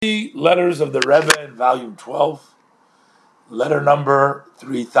The letters of the Rebbe in volume 12, letter number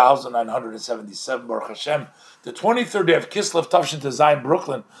 3977, Baruch Hashem, the 23rd day of Kislev, Tavshin Tziyon,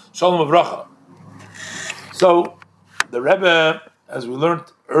 Brooklyn, Shalom Avracha. So, the Rebbe, as we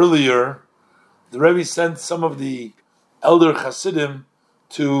learned earlier, the Rebbe sent some of the elder Hasidim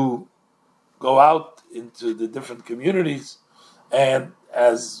to go out into the different communities, and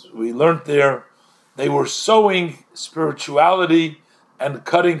as we learned there, they were sowing spirituality and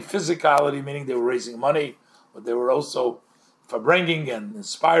cutting physicality, meaning they were raising money, but they were also bringing and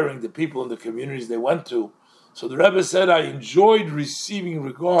inspiring the people in the communities they went to. So the Rebbe said, I enjoyed receiving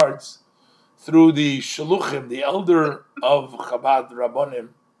regards through the Shaluchim, the elder of Chabad Rabbonim,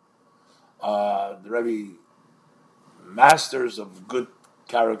 the Rebbe masters of good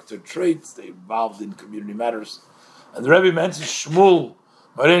character traits, they involved in community matters. And the Rebbe mentioned Shmuel,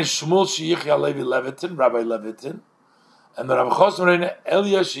 Marin Shmuel Sheyichya Levi Levitin, Rabbi Levitin, and the Rabbi Chosmarin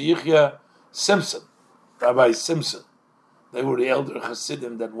Elia Sheyichya Simpson, Rabbi Simpson. They were the elder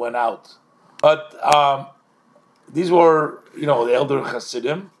Hasidim that went out. But these were, the elder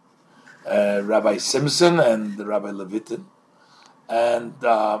Hasidim, Rabbi Simpson and the Rabbi Levitin. And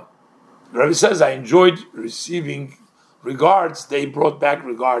the Rabbi says, I enjoyed receiving regards. They brought back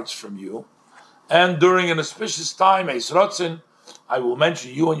regards from you. And during an auspicious time, Eis Rotzen, I will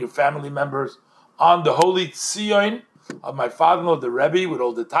mention you and your family members on the holy Tziyon of my father-in-law, the Rebbe, with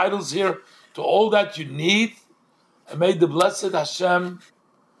all the titles here, to all that you need, and may the blessed Hashem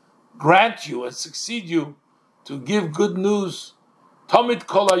grant you and succeed you to give good news, Tomit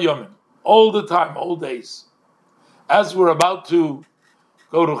Kol HaYomim, all the time, all days. As we're about to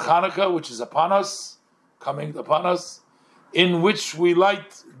go to Hanukkah, which is upon us, coming upon us, in which we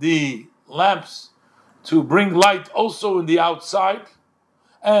light the lamps to bring light also in the outside,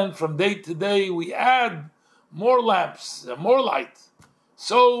 and from day to day we add more lamps and more light.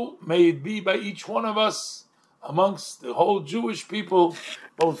 So may it be by each one of us amongst the whole Jewish people,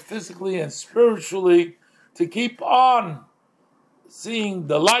 both physically and spiritually, to keep on seeing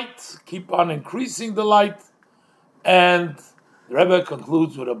the light, keep on increasing the light. And the Rebbe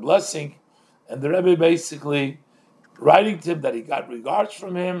concludes with a blessing, and the Rebbe basically writing to him that he got regards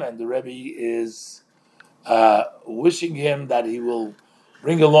from him, and the Rebbe is wishing him that he will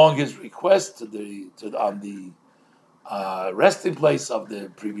bring along his request on the resting place of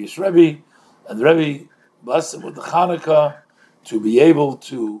the previous Rebbe, and the Rebbe blessed him with the Hanukkah to be able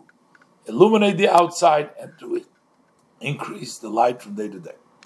to illuminate the outside and to increase the light from day to day.